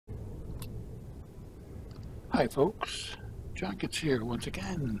Hi folks, John Gets here once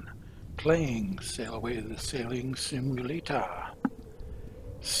again, playing Sailaway the Sailing Simulator.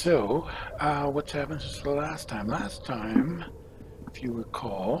 So, what's happened since the last time? Last time, if you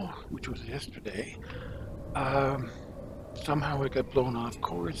recall, which was yesterday, somehow I got blown off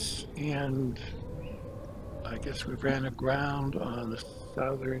course and I guess we ran aground on the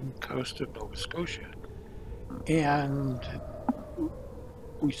southern coast of Nova Scotia. And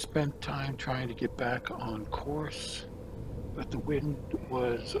we spent time trying to get back on course, but the wind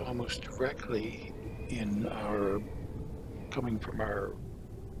was almost directly in our, coming from our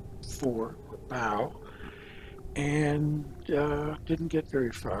fore or bow, and didn't get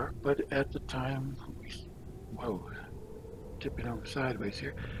very far. But at the time, whoa, tipping over sideways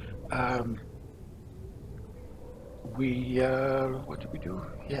here. What did we do?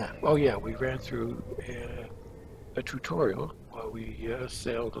 Yeah, oh yeah, we ran through a tutorial while we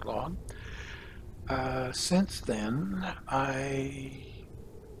sailed along. Since then, I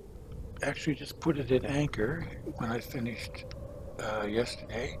actually just put it at anchor when I finished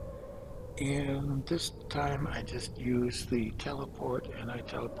yesterday, and this time I just used the teleport and I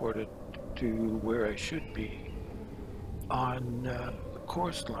teleported to where I should be on the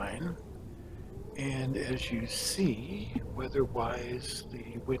course line. And as you see, weather-wise,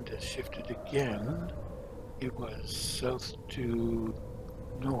 the wind has shifted again. It was south to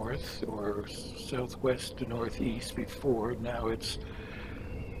north or southwest to northeast before. Now it's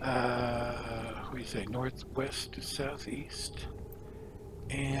what do you say, northwest to southeast.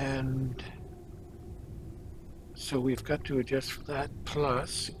 And so we've got to adjust for that.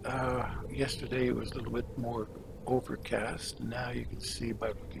 Plus, yesterday it was a little bit more overcast. Now you can see by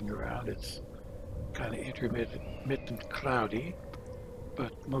looking around it's kind of intermittent cloudy.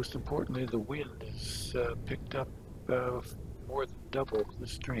 But most importantly, the wind has picked up more than double the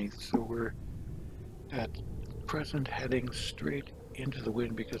strength. So we're at present heading straight into the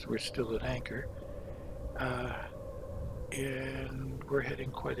wind because we're still at anchor. And we're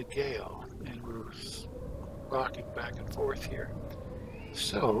heading quite a gale, and we're rocking back and forth here.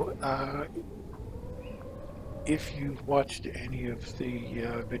 So, if you've watched any of the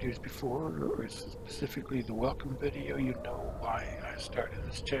videos before, or specifically the welcome video, you know why I started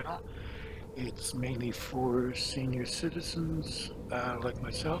this channel. It's mainly for senior citizens like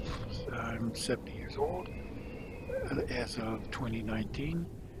myself. I'm 70 years old as of 2019,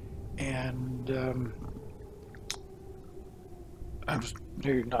 and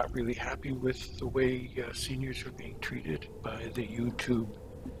they're not really happy with the way seniors are being treated by the YouTube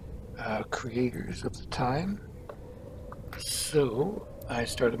creators of the time. So I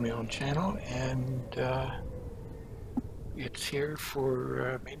started my own channel, and it's here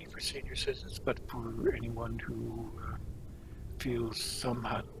for mainly for senior citizens, but for anyone who feels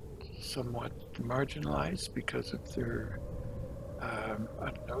somewhat marginalized because of their I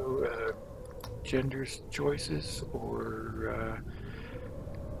don't know, gender choices or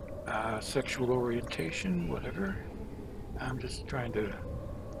sexual orientation, whatever. I'm just trying to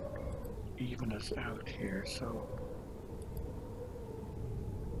even us out here. So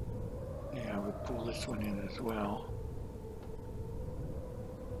yeah, we'll pull this one in as well.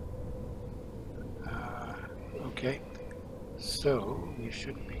 Okay, so we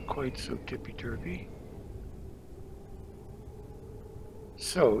shouldn't be quite so tippy-turvy.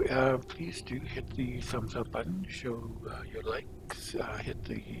 So please do hit the thumbs up button, show your likes, hit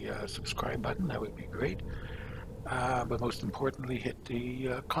the subscribe button, that would be great. But most importantly, hit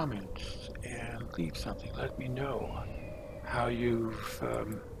the comments and leave something. Let me know how you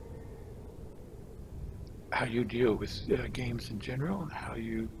deal with games in general, and how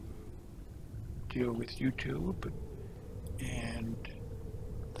you deal with YouTube and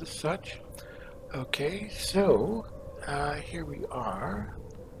the such. Okay, so here we are.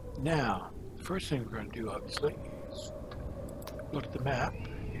 Now, the first thing we're going to do, obviously, is look at the map,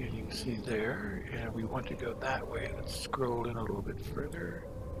 and you can see there, and we want to go that way. Let's scroll in a little bit further,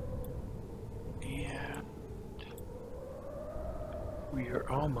 and we are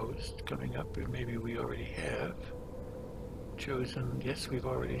almost coming up, and maybe we already have chosen, yes, we've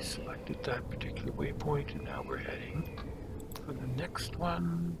already selected that particular waypoint, and now we're heading for the next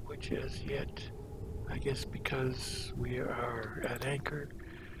one, which is yet, I guess because we are at anchor,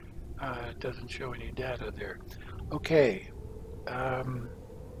 it doesn't show any data there. Okay,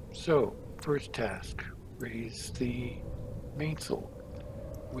 so first task, raise the mainsail,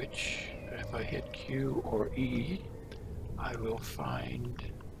 which if I hit Q or E, I will find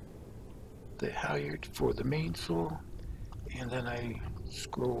the halyard for the mainsail, and then I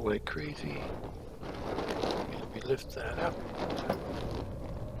scroll like crazy, and we lift that up.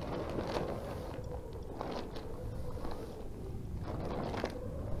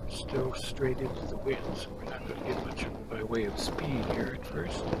 still straight into the wind, so we're not going to get much by way of speed here at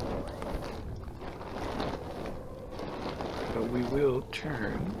first. But we will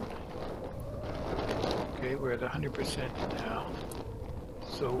turn. Okay, we're at 100% now.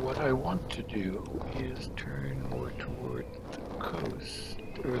 So what I want to do is turn more toward the coast,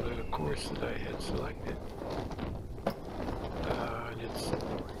 or the course that I had selected. And it's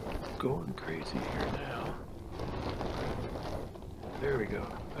going crazy here now. There we go.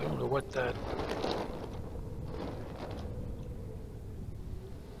 I don't know what that...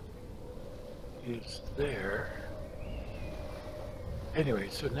 is there. Anyway,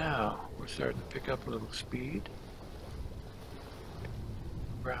 so now we're starting to pick up a little speed.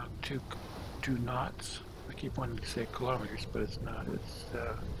 Around two knots. I keep wanting to say kilometers, but it's not. It's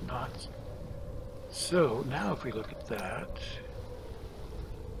knots. So now if we look at that,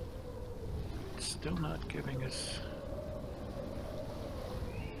 it's still not giving us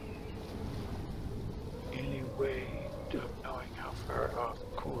any way of knowing how far off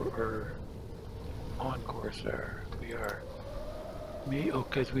course or on course we are.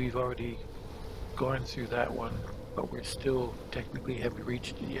 Because we've already gone through that one, but we're still technically haven't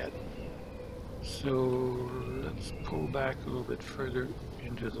reached it yet. So let's pull back a little bit further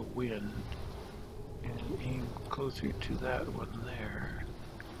into the wind and aim closer to that one there.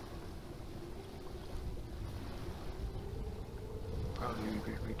 Probably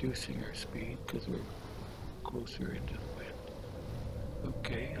be reducing our speed because we're closer into the wind.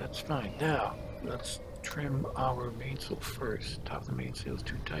 Okay, that's fine. Now let's trim our mainsail first. Top of the mainsail is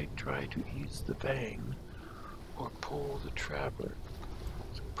too tight. Try to ease the vang or pull the traveler.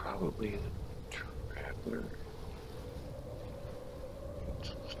 It's probably the traveler.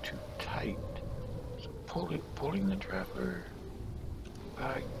 It's too tight. So pulling the traveler.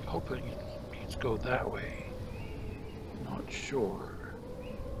 I'm hoping it means go that way. Not sure.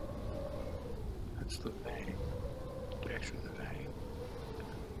 That's the vang. Actually, the vang.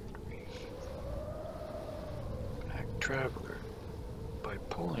 Traveler by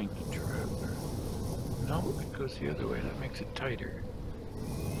pulling the traveler. No, it goes the other way. That makes it tighter.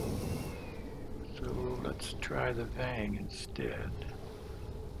 So let's try the vang instead,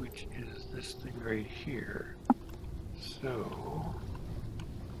 which is this thing right here. So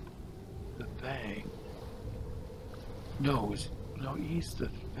the vang. No, ease the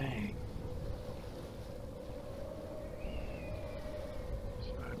vang.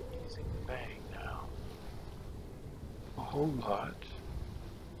 So I'm easing the vang now. A whole lot,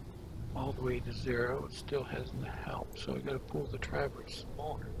 all the way to 0. It still hasn't helped, so I got to pull the traveler some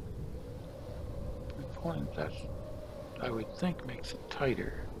more. The point that I would think makes it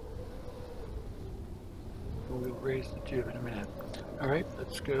tighter. We'll raise the jib in a minute. All right,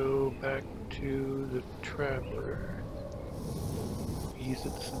 let's go back to the traveler. Ease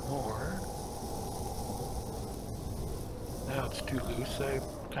it some more. Now it's too loose. I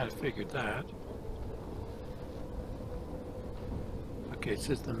kind of figured that. Okay, it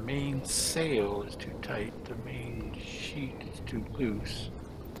says the main sail is too tight, the main sheet is too loose.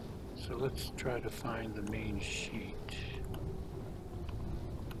 So let's try to find the main sheet.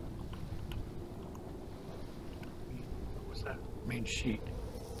 What was that? Main sheet.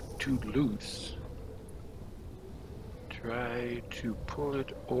 Too loose. Try to pull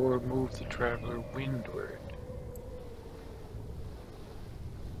it or move the traveler windward.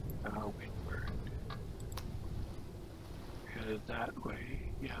 Windward. Headed that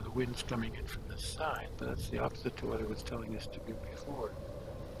way. Yeah, the wind's coming in from this side, but that's the opposite to what it was telling us to do before.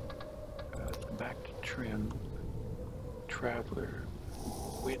 Back to trim. Traveler.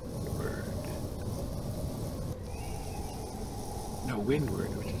 Windward. No,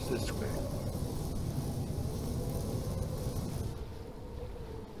 windward, which is this way.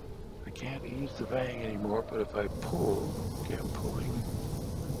 I can't ease the vang anymore, but if I pull, okay, I'm pulling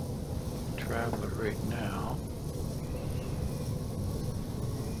traveler right now.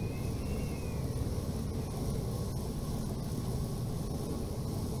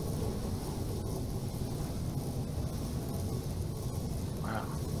 Wow.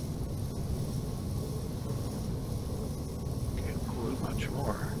 Can't pull it much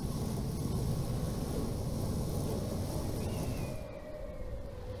more.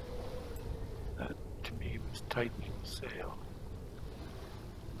 That, to me, was tightening the sail.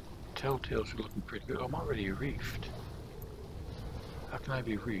 Telltales are looking pretty good. I'm already reefed. How can I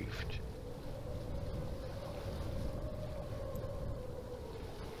be reefed?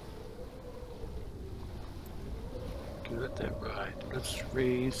 Okay, let that ride. Let's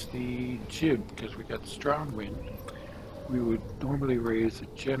raise the jib because we got strong wind. We would normally raise the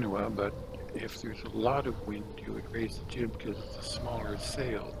Genoa, but if there's a lot of wind, you would raise the jib because it's a smaller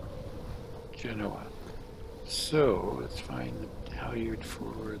sail. Genoa. So let's find the halyard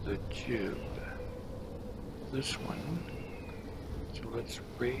for the jib. This one. So let's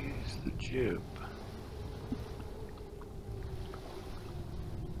raise the jib.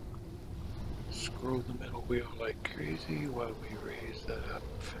 Scroll the middle wheel like crazy while we raise that up.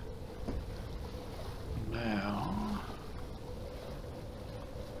 Now,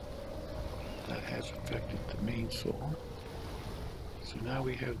 that has affected the mainsail. So now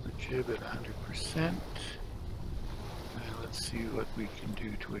we have the jib at 100%. And let's see what we can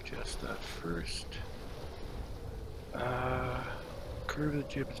do to adjust that first. Curve the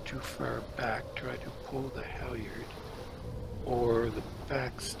jib is too far back. Try to pull the halyard or the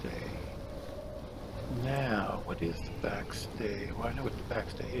backstay. Now, what is the backstay? Well, I know what the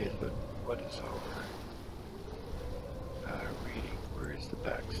backstay is, but what is our reading? Where is the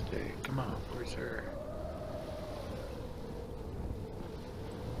backstay? Come on, where's her?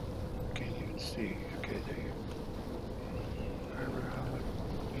 Can't even see. Okay, there you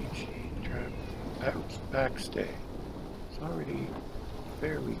go. Oops, backstay. It's already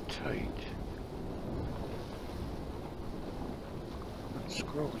fairly tight. I'm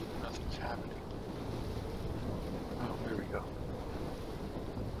scrolling, nothing's happening. Oh, there we go.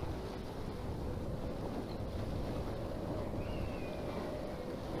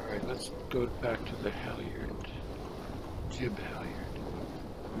 Alright, let's go back to the halyard, jib halyard.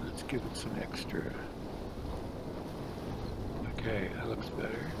 Let's give it some extra. Okay, that looks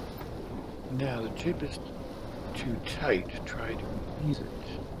better. Now the jib is too tight. Try to ease it.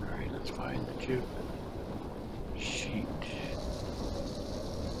 Alright, let's find the jib sheet.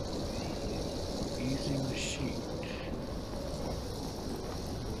 Easing the sheet.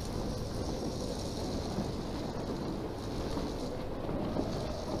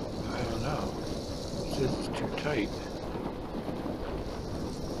 I don't know. It says it's too tight.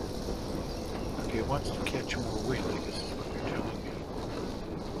 Okay, it wants to catch more wind, I guess is what they're telling me.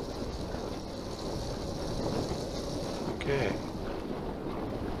 Okay.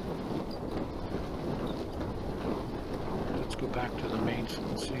 Let's go back to the mainsail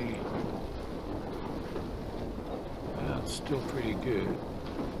and see. It's still pretty good.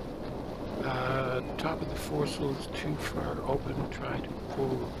 Top of the foresail is too far open. Try to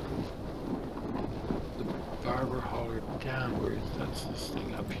pull the barber hauler downwards. That's this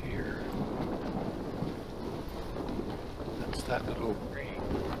thing up here. That's that little ring.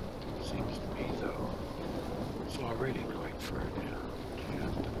 Seems to me though. It's already quite far down.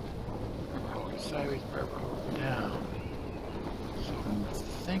 Barber hauler sideways, barber hauler down. So I'm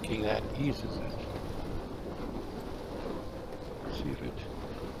thinking that eases it. See if it.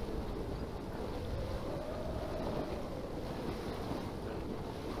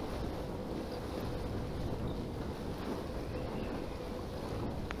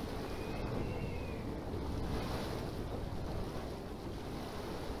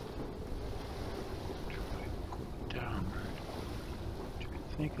 Downward, which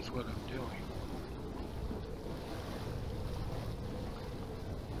I think is what I'm doing.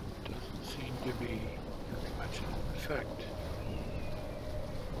 Doesn't seem to be very much an effect.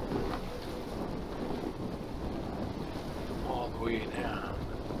 All the way down.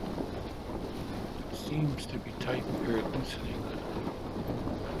 It seems to be tightening or loosening the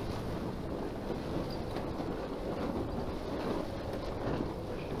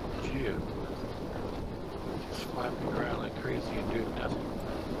jib. Just flapping around like crazy and doing nothing.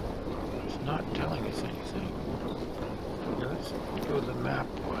 It's not telling us anything. Now let's go to the map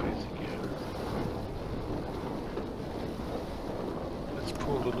wise again. Let's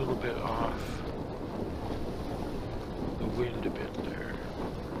pull a little bit off the wind a bit there.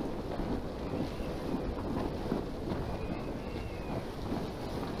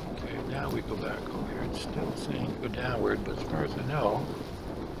 Okay, now we go back over here. It's still saying go downward, but as far as I know,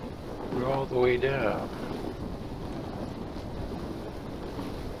 we're all the way down.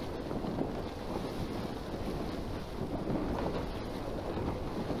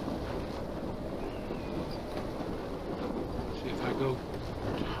 See if I go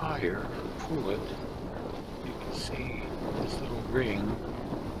higher, pull it, you can see this little ring.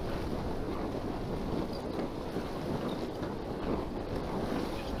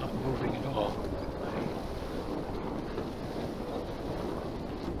 It's not moving at all.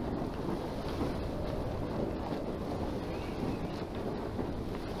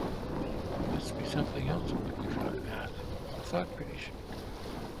 Must be something else we're looking at. I thought pretty sure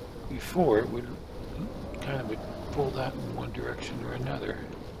before it would kind of pull that in one direction or another.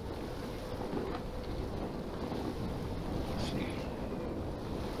 See,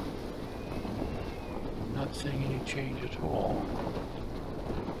 I'm not seeing any change at all.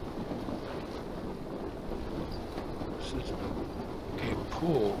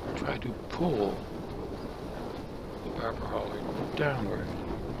 try to pull the barber hauler downward.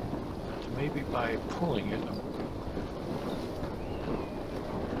 So maybe by pulling it,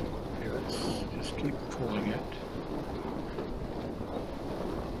 okay, let's just keep pulling it.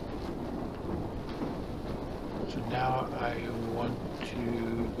 So now I want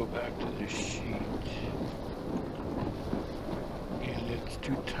to go back to the sheet. And it's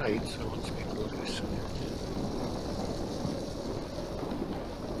too tight, so let's make it loosen it.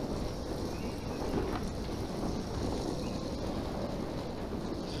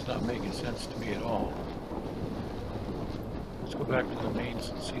 Not making sense to me at all. Let's go back to the mains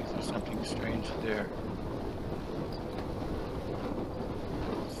and see if there's something strange there.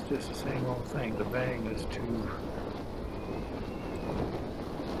 It's just the same old thing. The bang is too...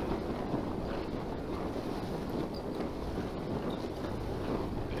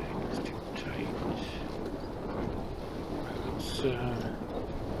 bang is too tight. Let's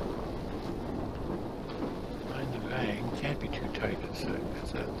find the bang. Can't be too tight. It's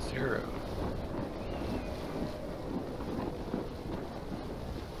at 0.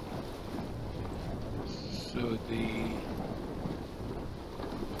 So the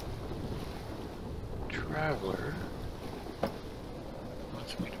traveler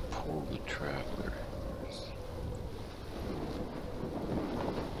wants me to pull the traveler.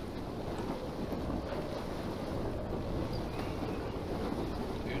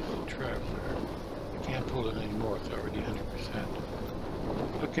 Here's the traveler. I can't pull it anymore. It's already 100%.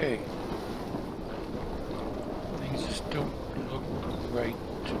 Okay, things just don't look right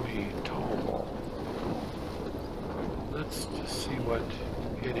to me at all. Let's just see what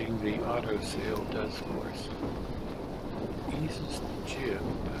hitting the auto sail does for us. Eases the jib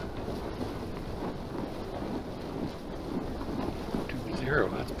to 0.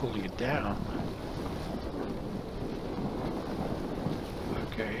 That's pulling it down.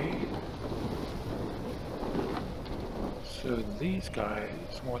 Okay. So these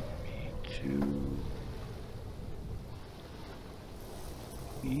guys want me to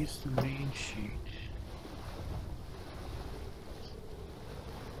ease the main sheet.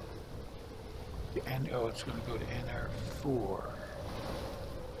 And oh, it's going to go to NR4.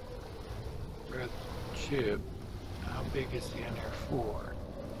 Red jib. How big is the NR4?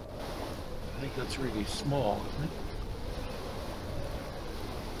 I think that's really small, isn't it?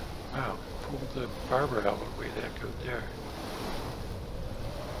 Wow, pull the barber out way that go there.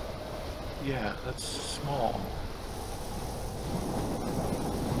 Yeah, that's small.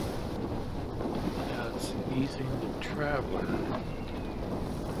 Now it's easing the traveler.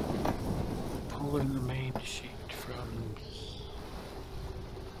 Pulling the main sheet from...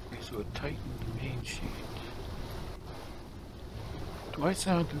 Okay, so it tightened the main sheet. Do I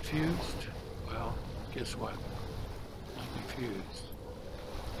sound confused? Well, guess what? I'm confused.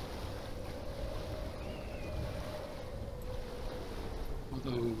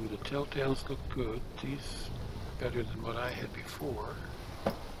 Although the telltales look good, these better than what I had before.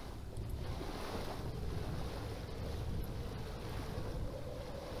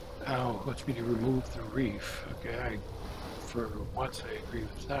 Now, wants me to remove the reef. Okay, for once I agree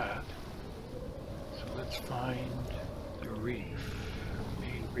with that. So let's find the reef,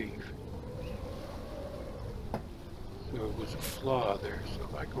 main reef. So it was a flaw there, so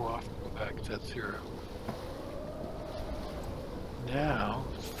if I go off and go back, it's at 0. Now,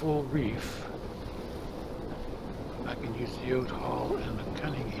 full reef, I can use the Oathall and the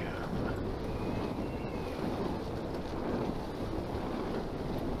Cunningham.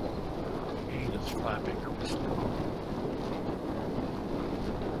 Again, it's flapping or whistling.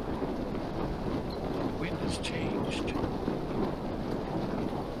 The wind has changed.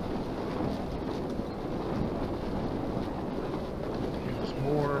 It was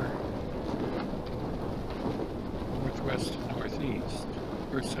more northwest and northeast,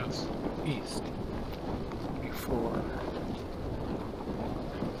 or southeast before.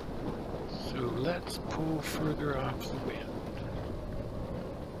 So let's pull further off the wind.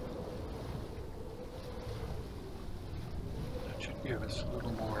 That should give us a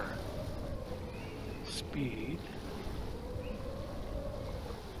little more speed.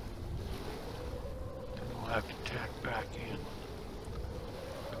 And we'll have to tack back in.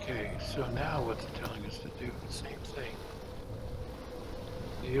 Okay, so now what's it telling us to do? The same thing.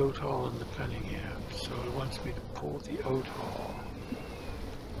 The Oathall and the Cunningham. So it wants me to pull the Oathall.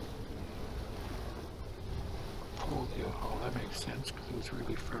 Pull the Oathall. That makes sense because it was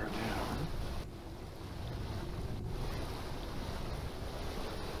really far down.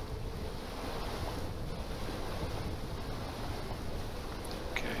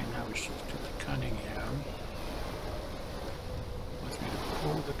 Okay, now we shift to the Cunningham. Wants me to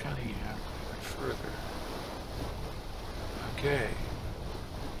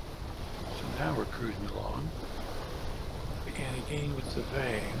now we're cruising along. And again with the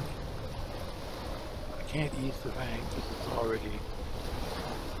vang, I can't ease the vang because it's already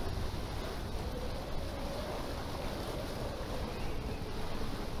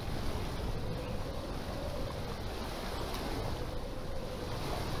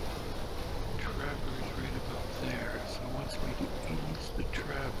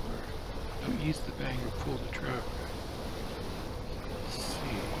ease the vang or pull the traveler. Let's see.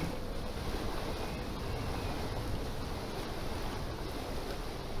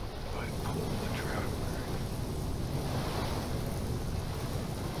 If I pull the traveler.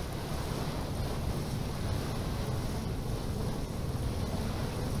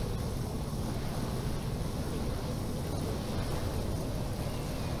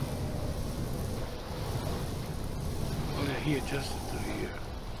 Oh yeah, he adjusted the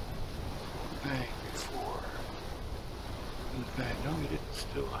vang before. The vang, no, we didn't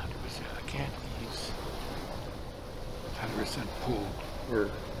still 100%. I can't ease 100% pull or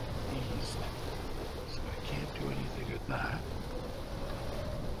ease. So I can't do anything with that.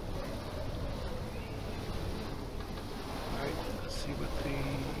 Alright, let's see what the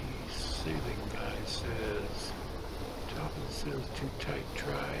sailing guy says. Top of the sail's too tight,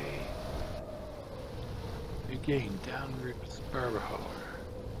 try again, downward with the barber hauler.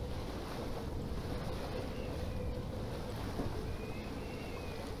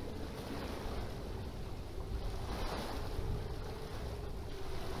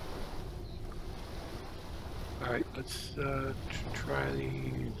 Alright, let's try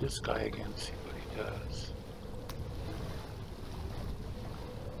this guy again, see what he does.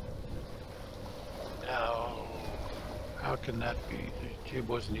 Now, how can that be? The jib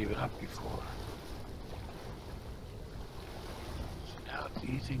wasn't even up before. So now it's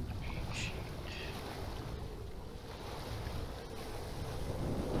easing the main sheet.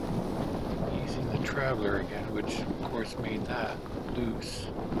 Easing the traveler again, which of course made that loose.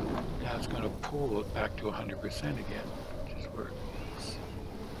 Now it's going to pull it back to 100% again, which is where it is.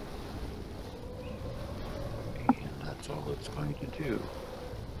 And that's all it's going to do.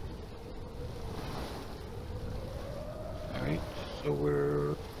 Alright, so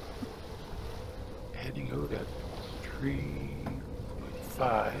we're heading out at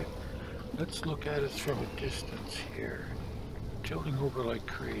 3.5. Let's look at it from a distance here. Tilting over like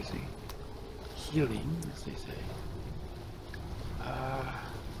crazy. Healing, as they say.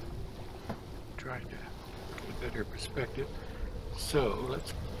 Trying to get a better perspective. So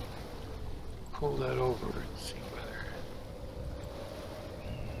let's pull that over and see whether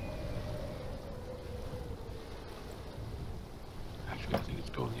actually I think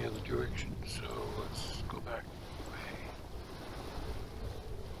it's going the other direction, so let's go back way.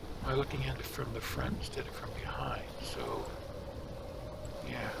 I'm looking at it from the front instead of from behind, so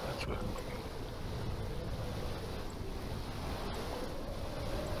yeah, that's what I'm looking at.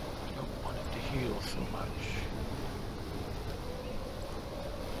 Heal so much.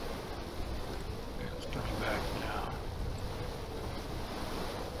 It's coming back now.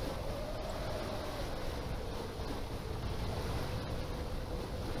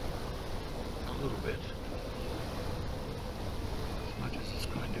 A little bit. As much as it's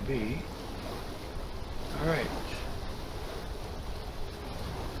going to be. Alright.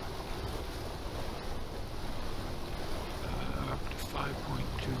 Up to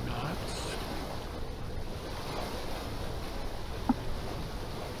 5.2 knots.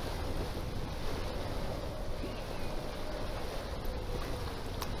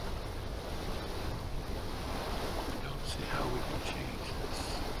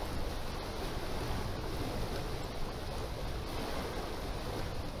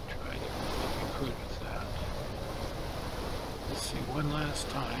 One last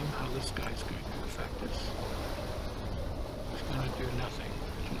time how this guy's going to affect us. He's going to do nothing,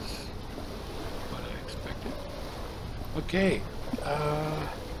 which is what I expected. Okay,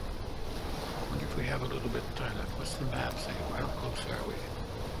 wonder if we have a little bit of time left. What's the map say? How close are we?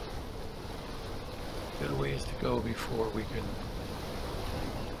 Got a ways to go before we can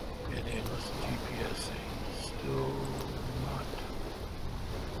get in. What's the GPS saying? Still not.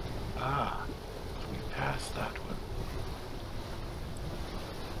 Ah, we passed that one.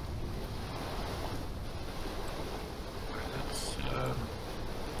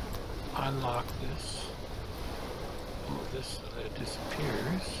 Unlock this. Oh, this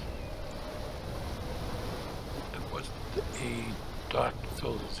disappears. That wasn't a dot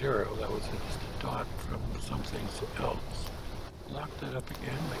filled to 0. That was just a dot from something else. Lock that up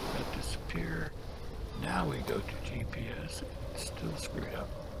again, make that disappear. Now we go to GPS. It's still screwed up.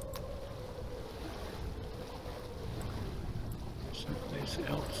 Someplace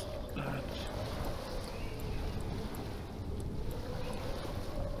else that.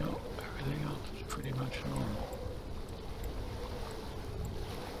 No, everything else is pretty much normal.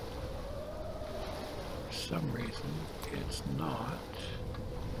 For some reason, it's not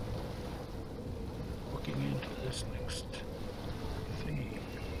looking into this next theme.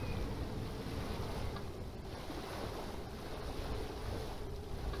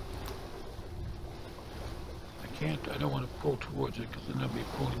 I don't want to pull towards it because then I'll be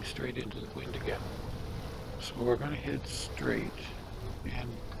pulling straight into the wind again. So we're going to head straight and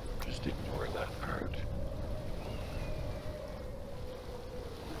just ignore that part.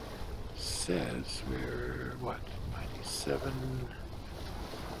 Says we're, what, 97?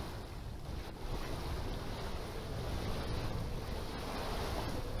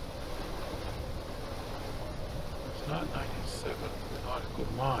 It's not 97 nautical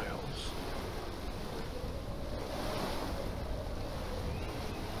miles.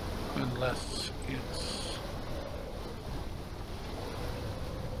 Unless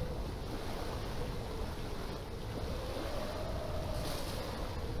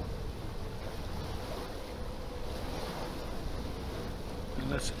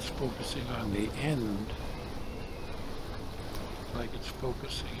it's focusing on the end, like it's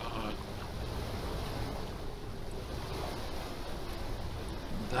focusing on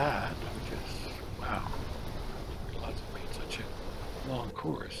that, which is, wow, lots of made such a long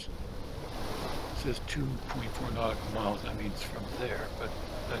course. It says 2.4 nautical miles, that means from there, but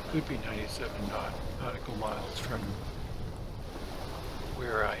that could be 97 nautical miles from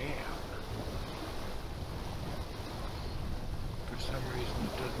where I am. For some reason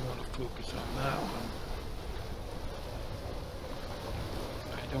it doesn't want to focus on that one.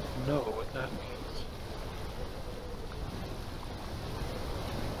 I don't know what that means.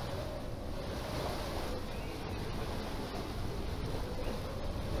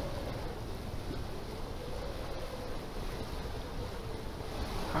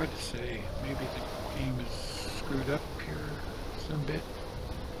 Hard to say. Maybe the game is screwed up here some bit.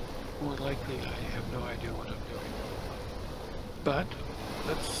 More likely, I have no idea what I'm doing. But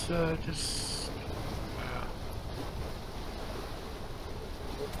let's just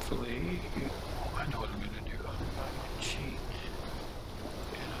hopefully, I know what I'm going to do. I'm going to cheat,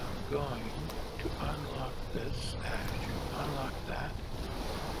 and I'm going to unlock this as you unlock that,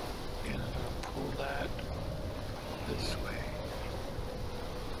 and I'm going to pull that this way.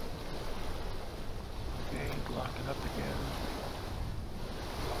 Lock it up again.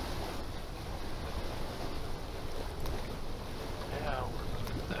 Now we're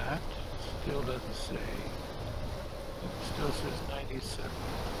looking at that. Still doesn't say. It still says 97.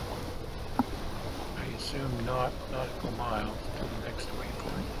 I assume not nautical miles to the next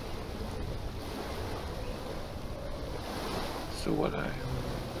waypoint. So what I'm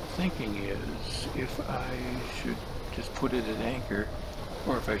thinking is if I should just put it at anchor,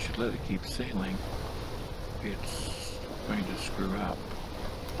 or if I should let it keep sailing, it's going to screw up.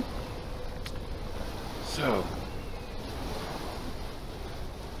 So,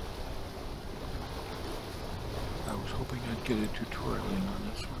 I was hoping I'd get a tutorial in on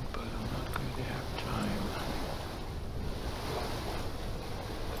this one, but I'm not going to have time.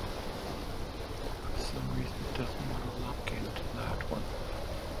 For some reason it doesn't want to look into that one.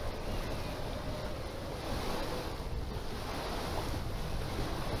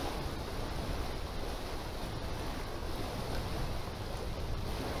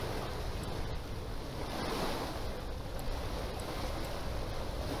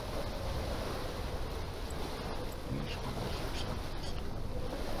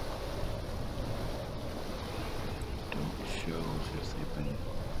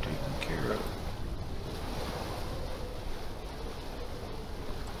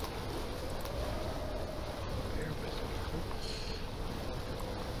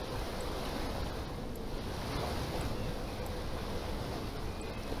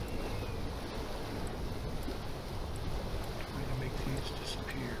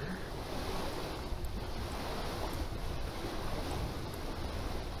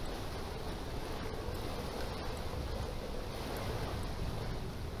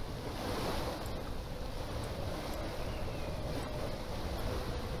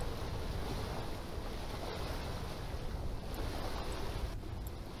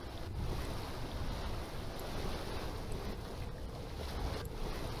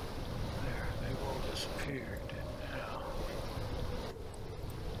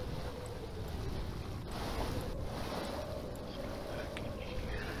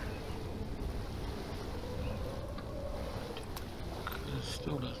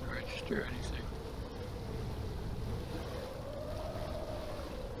 Still doesn't register anything.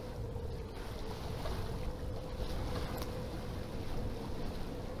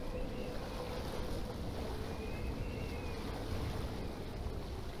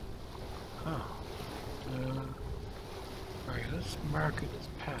 mark it as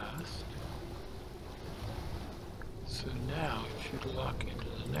passed. So now it should lock into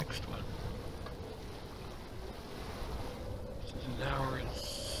the next one. This is an hour and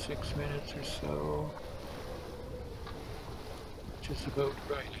 6 minutes or so. Which is about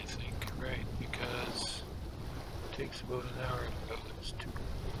right, I think, right? Because it takes about an hour to go. It's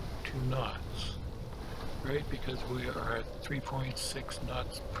two knots, right? Because we are at 3.6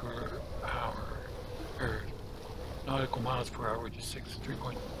 knots per hour, or nautical miles per hour, which is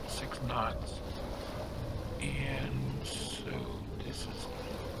 3.6 knots. And so this is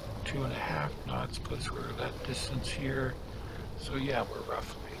 2.5 knots plus we're that distance here. So yeah, we're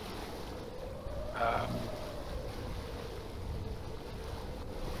roughly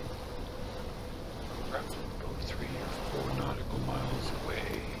about 3 or 4 nautical miles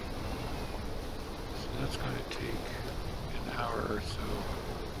away. So that's going to take an hour or so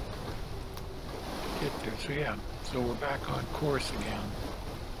to get there. So yeah, so we're back on course again.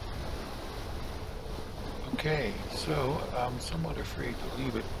 Okay, so I'm somewhat afraid to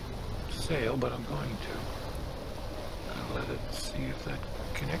leave it sail, but I'm going to. I'll let it see if that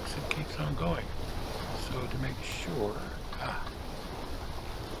connects and keeps on going. So to make sure,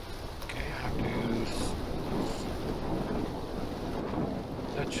 okay, I have to,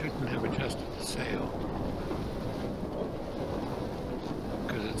 that shouldn't have adjusted the sail,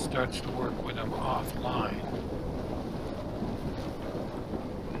 because it starts to work when I'm offline.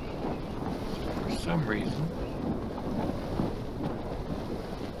 So for some reason,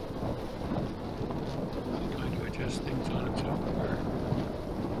 it's going to adjust things on its own.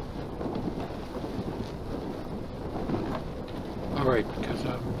 Alright, because for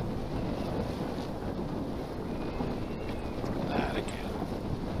that again,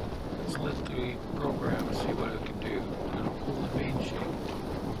 let's let the program see what it can do. I'm going to pull the main sheet.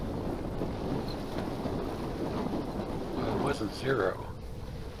 Well, it wasn't 0.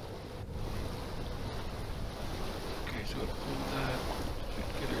 Okay, so it pulled that. Should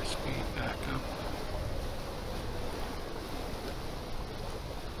get our speed back up.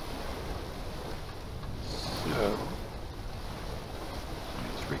 So,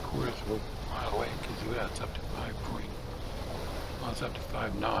 3/4 of a mile away, because that's up to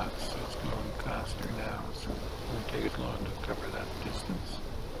 5 knots, so it's going faster now, so it won't take as long to cover that distance.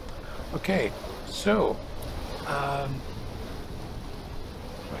 Okay, so I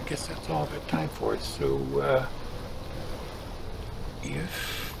guess that's all I've got time for. So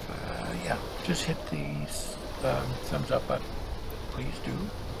yeah, just hit the thumbs up button, please do,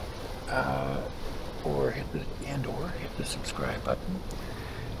 or hit the subscribe button.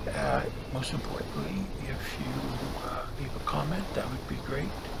 Most importantly, if you leave a comment, that would be great.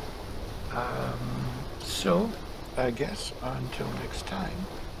 So, I guess until next time,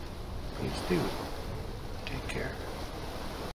 please do take care.